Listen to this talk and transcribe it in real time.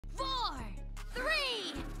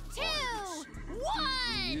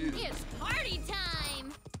Party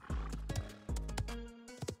time.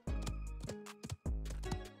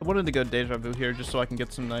 I wanted to go deja vu here just so I can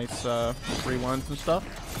get some nice rewinds and stuff.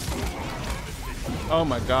 Oh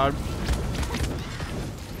my god.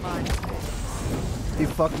 He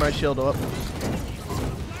fucked my shield up.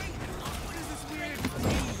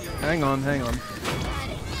 Hang on, hang on.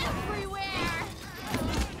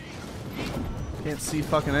 Can't see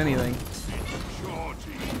fucking anything.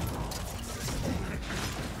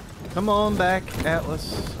 Come on back,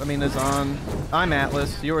 Atlas. I mean, is on. I'm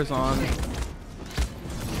Atlas. Yours on.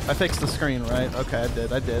 I fixed the screen, right? Okay, I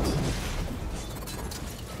did. I did.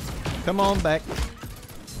 Come on back.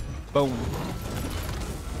 Boom.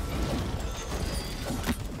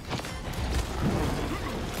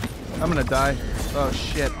 I'm gonna die. Oh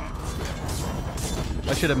shit.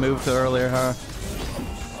 I should have moved earlier, huh?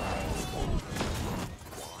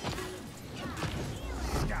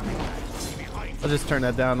 I'll just turn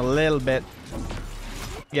that down a little bit.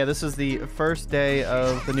 Yeah, this is the first day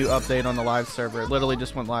of the new update on the live server. It literally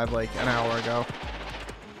just went live like an hour ago.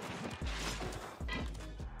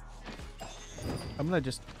 I'm gonna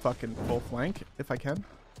just fucking full flank if I can.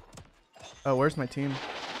 Oh, where's my team?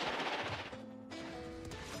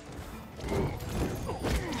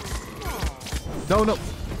 No, no.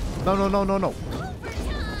 No, no, no, no, no.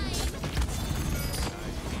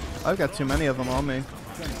 I've got too many of them on me.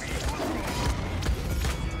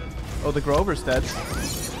 Oh, the Grover's dead.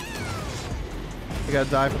 I gotta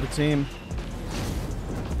die for the team.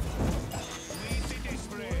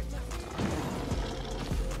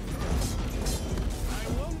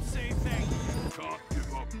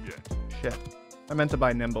 Shit. I meant to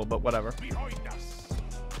buy Nimble, but whatever.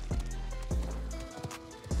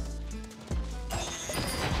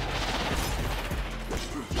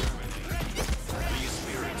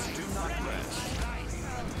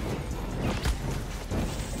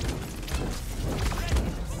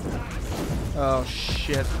 Oh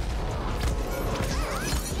shit.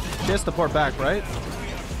 She has to port back, right?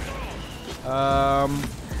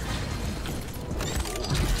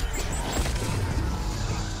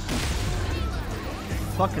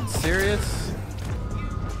 Fucking serious?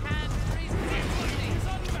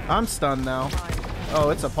 I'm stunned now.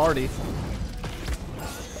 Oh, it's a party.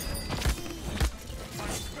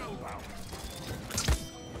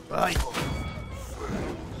 Right.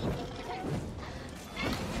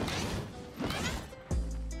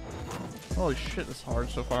 Holy shit, this is hard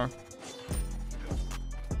so far.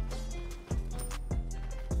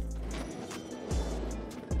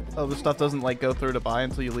 Oh, this stuff doesn't like go through to buy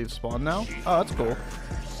until you leave spawn now? Oh, that's cool.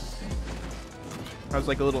 Has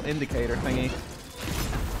like a little indicator thingy.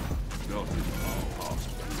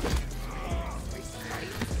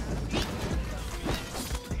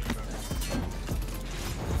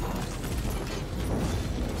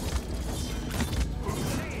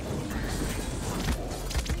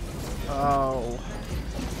 Oh.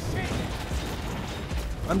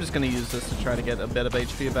 I'm just gonna use this to try to get a bit of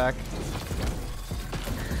HP back.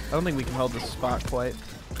 I don't think we can hold this spot quite.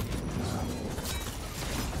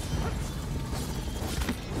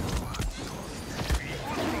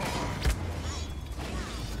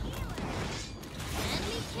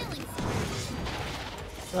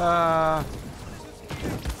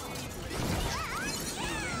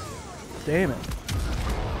 Damn it.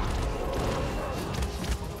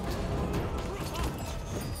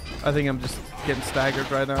 I think I'm just getting staggered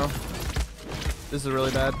right now. This is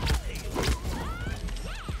really bad.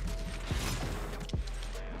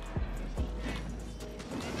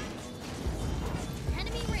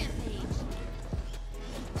 Enemy rampage.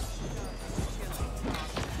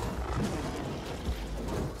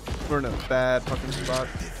 We're in a bad fucking spot.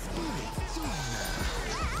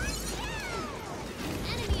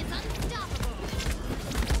 Enemy is unstoppable.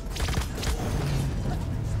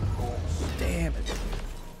 Damn it.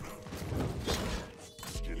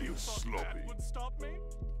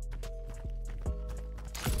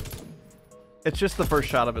 It's just the first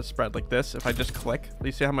shot of a spread like this. If I just click, do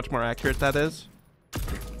you see how much more accurate that is?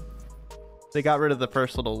 They got rid of the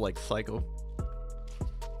first little like cycle.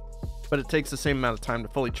 But it takes the same amount of time to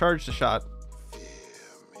fully charge the shot.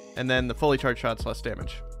 And then the fully charged shot's less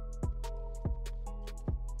damage.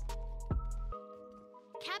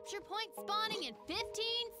 Capture point spawning in 15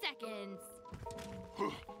 seconds.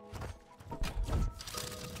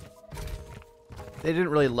 They didn't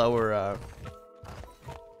really lower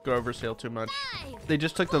Grover's Hill too much. They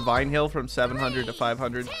just took the Vine Hill from 700 to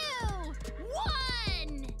 500. 2,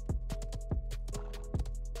 1.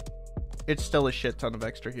 It's still a shit ton of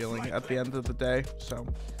extra healing at the end of the day, so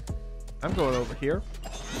I'm going over here.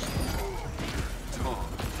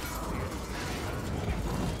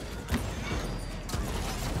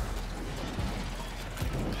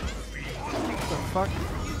 fuck?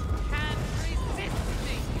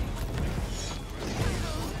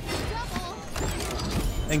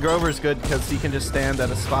 And Grover's good because he can just stand at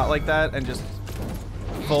a spot like that and just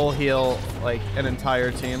full heal like an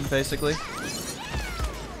entire team, basically.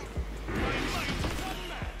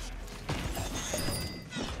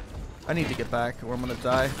 I need to get back or I'm gonna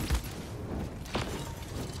die.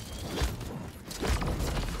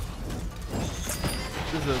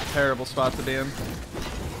 This is a terrible spot to be in.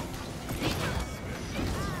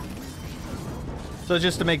 So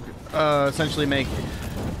just to make, essentially make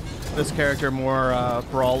this character more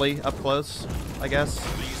brawly up close, I guess.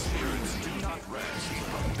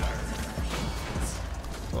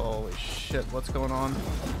 Holy shit, what's going on?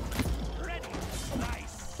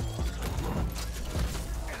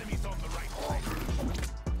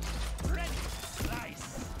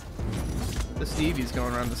 This Eevee's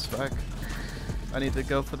going around the spec. I need to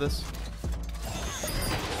go for this.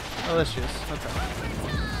 Oh, there she is. Okay.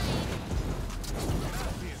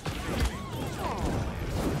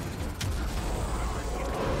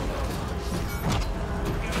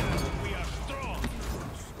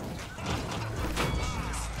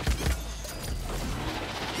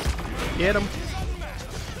 Get him.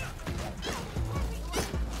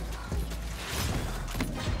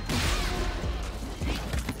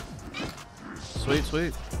 Sweet,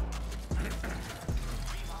 sweet.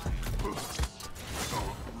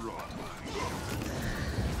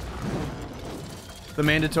 The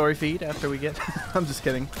mandatory feed after we get... I'm just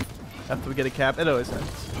kidding. After we get a cap. It always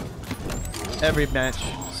happens. Every match,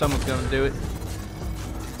 someone's gonna do it.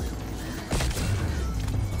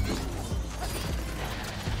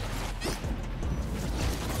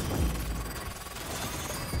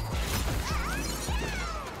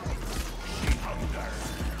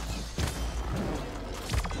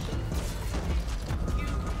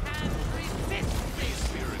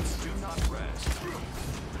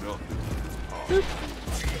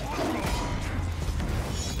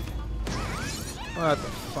 What the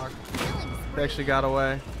fuck? They actually got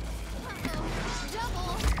away.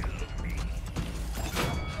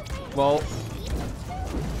 Well.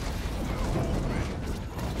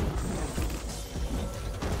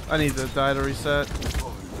 I need to die to reset.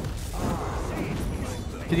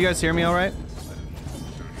 Can you guys hear me alright?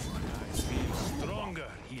 Stronger,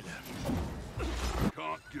 healer.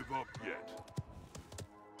 Can't give up yet.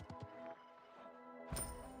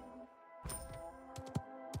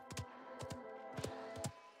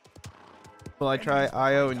 Will I try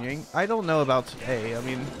Io and Ying? I don't know about today. I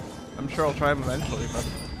mean, I'm sure I'll try them eventually, but...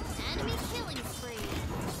 Enemy killing spree.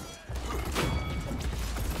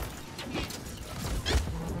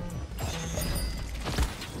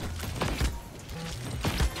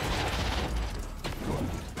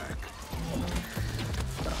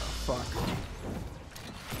 Fuck.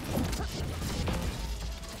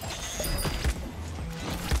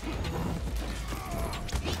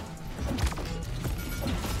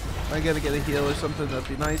 I gotta get a heal or something, that'd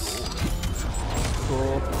be nice.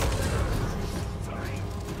 Cool.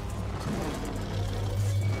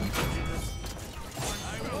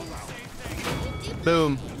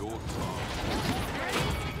 Boom.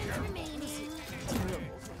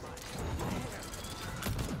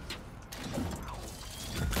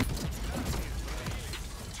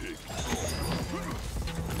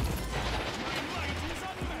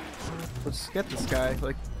 Let's get this guy.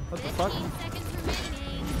 Like, what the fuck? 15 seconds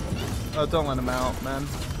remaining. Oh, don't let him out, man.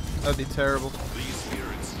 That'd be terrible. These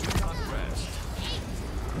spirits do not rest.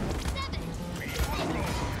 8, 7,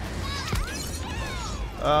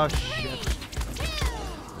 Oh, shit. 2,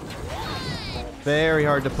 1. Very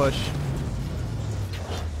hard to push.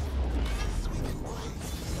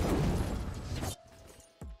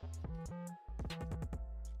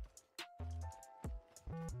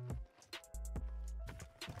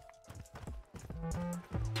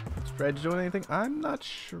 Is Dredge doing anything? I'm not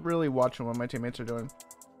really watching what my teammates are doing.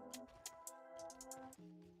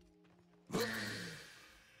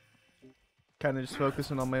 Kind of just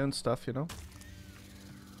focusing on my own stuff, you know?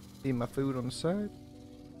 Eat my food on the side.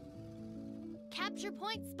 Capture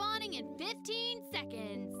point spawning in 15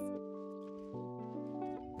 seconds.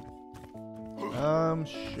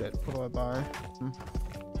 Shit. What do I buy?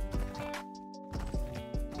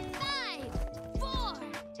 5, 4,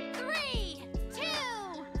 3, 2,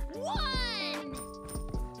 1.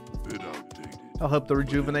 Bit outdated. I'll hope the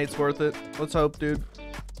rejuvenate's worth it. Let's hope, dude.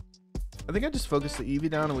 I think I just focused the Eevee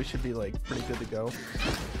down and we should be like pretty good to go.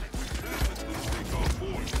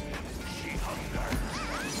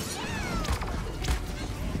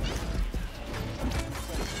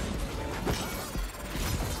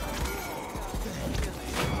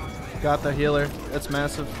 Got the healer. That's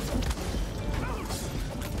massive.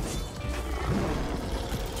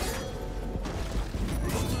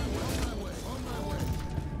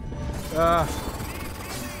 Ah.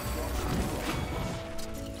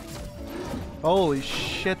 Holy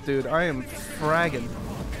shit, dude. I am fragging.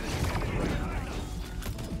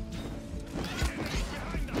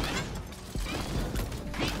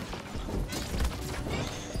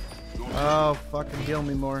 Oh, fucking heal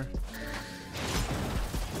me more.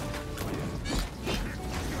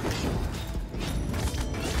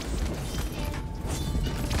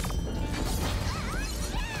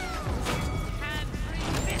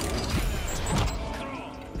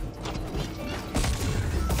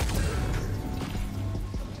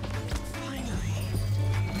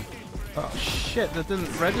 Oh shit, that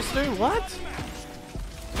didn't register? What?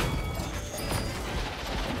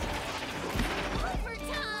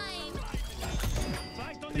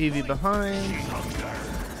 Eevee behind.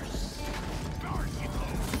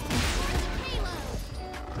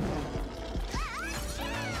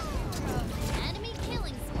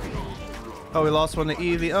 Oh, we lost one to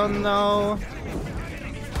Eevee. Oh no.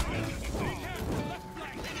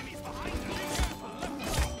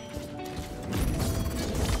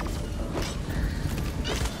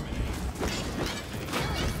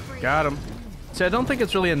 Got him. See, I don't think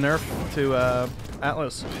it's really a nerf to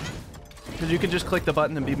Atlas. Because you can just click the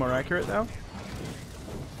button and be more accurate now.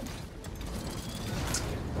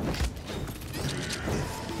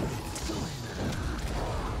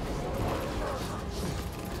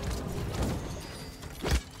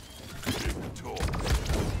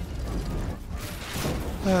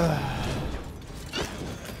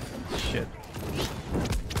 Shit.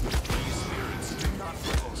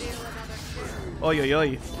 Oy oy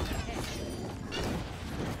oy.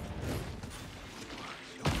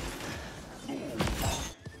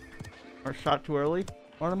 Or shot too early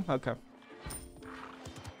on him? Okay.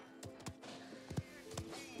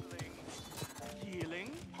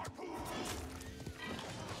 Healing.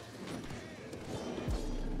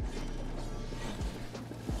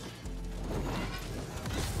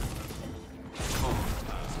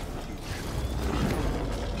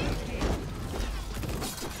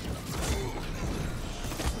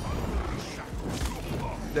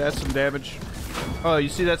 That's some damage. Oh, you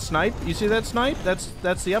see that snipe? You see that snipe? That's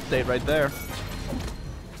the update right there.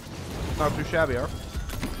 Not too shabby, huh?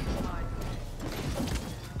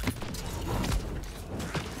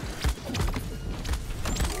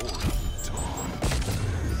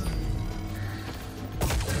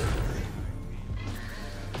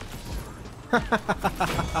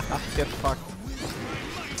 Get fucked.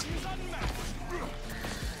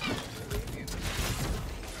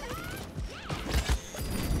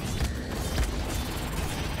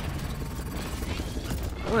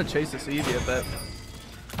 I'm gonna chase this Eevee a bit.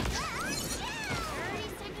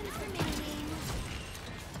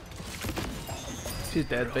 She's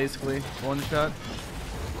dead, basically. One shot.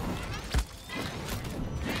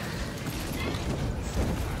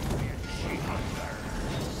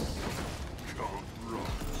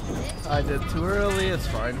 I did too early, it's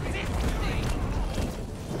fine.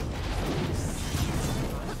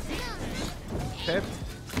 Okay.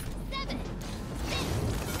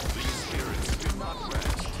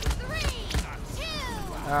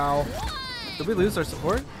 Ow. Did we lose our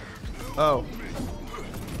support? Oh.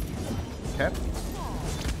 Okay.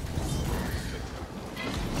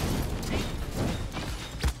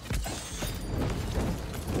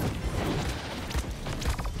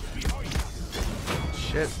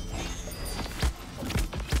 Shit.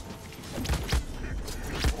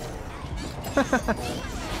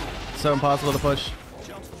 So impossible to push.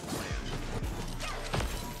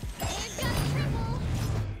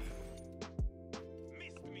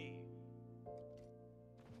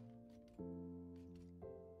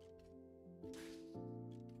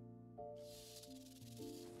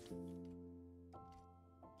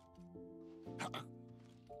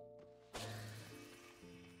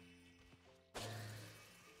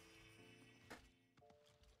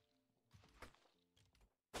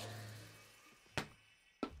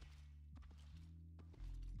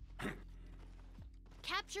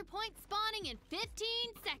 Capture point spawning in 15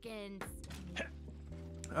 seconds.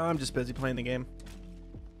 Oh, I'm just busy playing the game.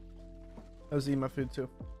 I was eating my food too.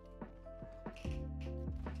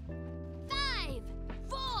 5,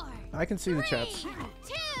 4. I can see the chats. 2,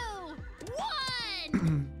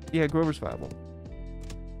 1. Yeah, Grover's viable.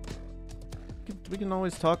 We can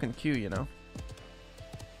always talk in queue, you know.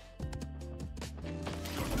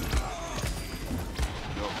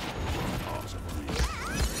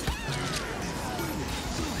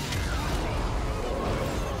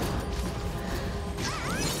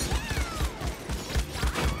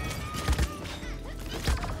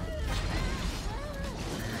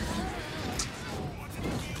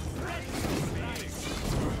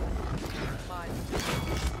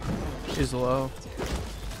 She's low.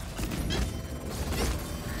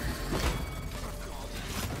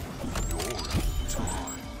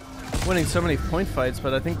 Winning so many point fights,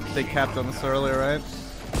 but I think they capped on this earlier, right?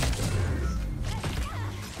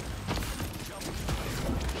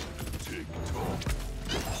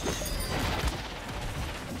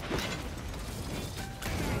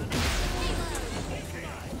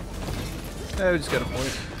 Yeah, we just got a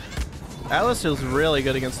point. Alice feels really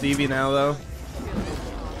good against Eevee now, though.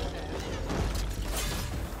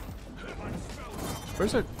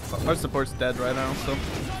 Where's our support's dead right now, so.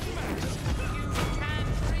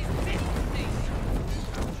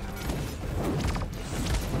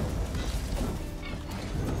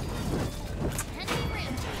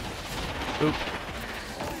 Oop.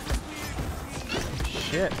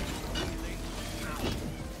 Shit.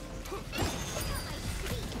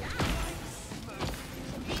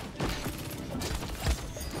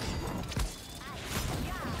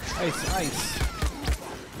 Ice, ice.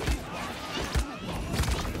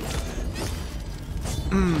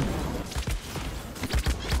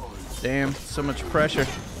 Damn, so much pressure.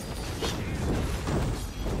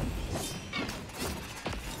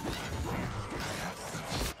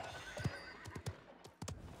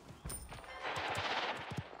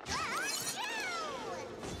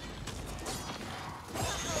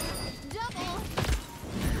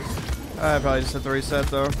 I probably just have to reset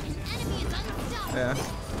though. Yeah.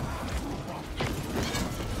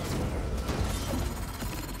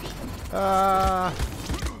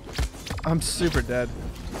 I'm super dead.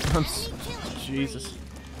 Jesus.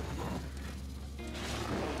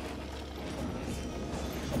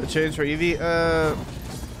 The change for Eevee?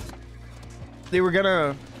 They were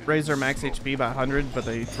gonna raise her max HP by 100, but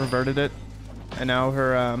they reverted it. And now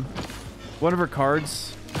her, one of her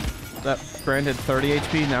cards that granted 30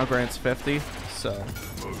 HP now grants 50. So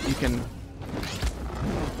you can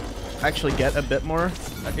actually get a bit more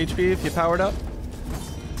HP if you power it up.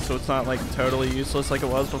 So it's not like totally useless like it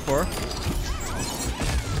was before.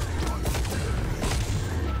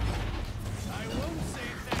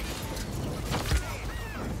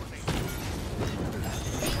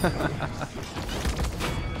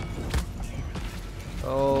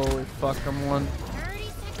 Holy fuck, I'm one. 30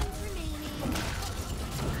 seconds remaining.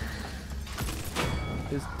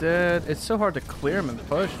 He's dead. It's so hard to clear him and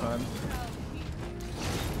push, man.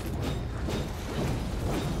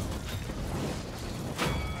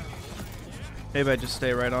 Maybe I just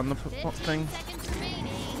stay right on the thing. 15 seconds remaining.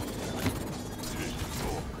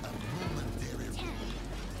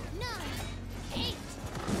 10, 9, 8,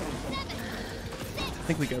 7, 6, I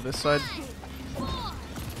think we go this side. 5, 4,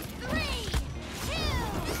 3, 2,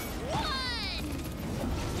 1.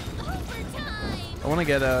 Overtime. I want to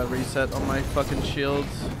get a reset on my fucking shields.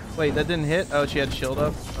 Wait, that didn't hit? Oh, she had shield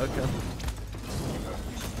up? Okay.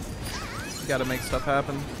 Gotta make stuff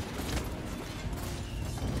happen.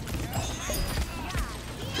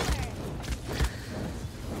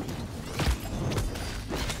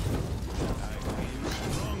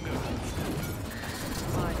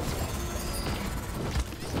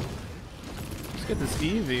 Let's get this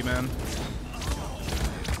Eevee, man.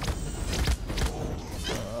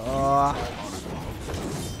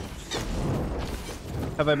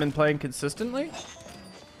 Have I been playing consistently?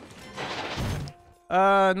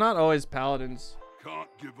 Not always Paladins. Can't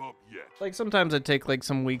give up yet. Like sometimes I take like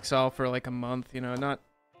some weeks off for like a month, you know, not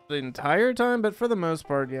the entire time, but for the most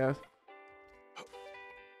part, yeah.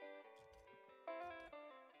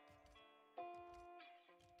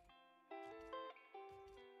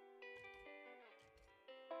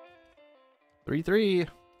 Three.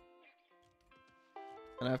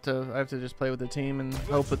 And I have to just play with the team and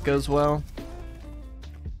hope it goes well.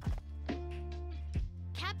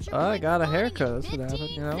 I got a haircut. That's what happened,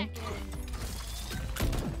 you know.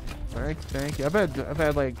 Thank you. I've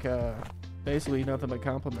had like basically nothing but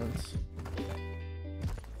compliments.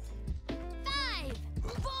 5,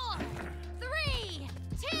 4, 3,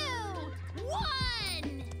 2,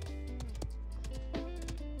 1.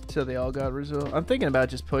 So they all got resolved. I'm thinking about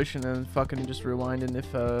just pushing and fucking just rewinding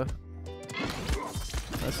if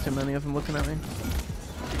that's too many of them looking at me.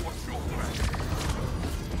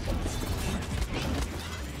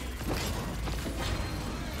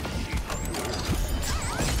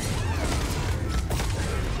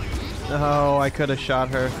 Oh, I could have shot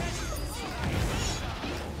her.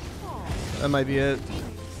 That might be it.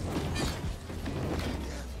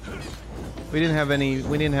 We didn't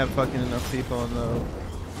have fucking enough people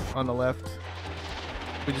on the left.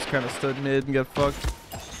 We just kind of stood mid and got fucked.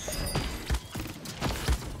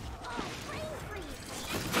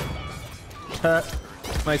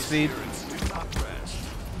 My speed.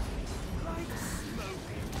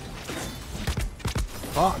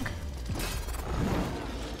 Fuck.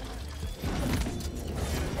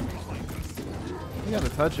 You gotta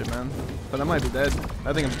touch it, man. But I might be dead.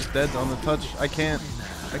 I think I'm just dead on the touch. I can't.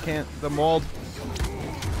 I'm walled.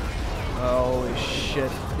 Holy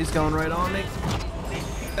shit. He's going right on me.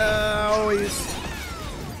 Oh,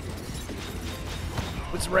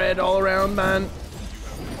 it's red all around, man.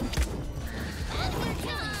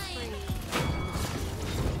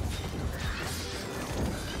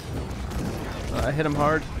 I hit him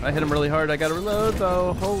hard. I hit him really hard. I gotta reload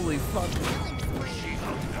though. Holy fuck.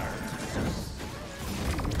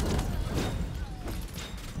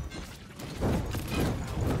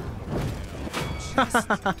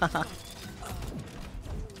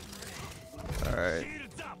 Alright.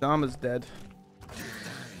 Dom is dead.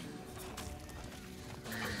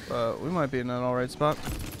 But we might be in an alright spot.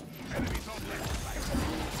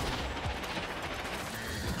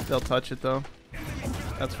 They'll touch it though.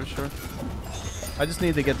 That's for sure. I just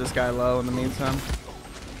need to get this guy low in the meantime.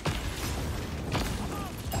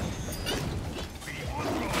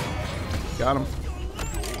 Got him.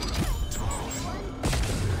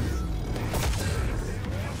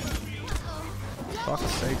 Fuck's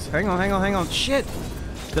sakes. Hang on. Shit!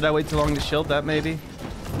 Did I wait too long to shield that, maybe?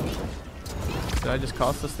 Did I just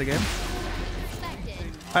cost us the game?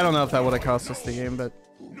 I don't know if that would have cost us the game, but...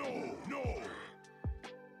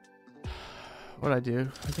 What'd I do?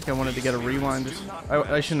 I think I wanted to get a rewind.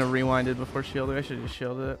 I shouldn't have rewinded before shielding. I should have just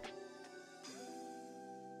shielded it.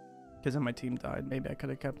 Because then my team died. Maybe I could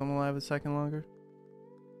have kept them alive a second longer.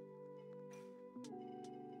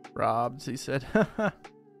 Robbed, he said.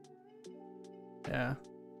 Yeah.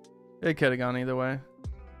 It could have gone either way.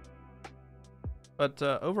 But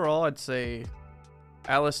overall, I'd say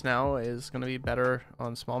Alice now is going to be better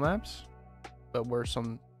on small maps, but worse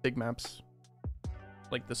on big maps.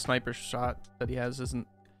 Like the sniper shot that he has isn't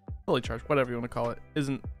fully charged, whatever you want to call it,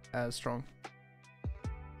 isn't as strong.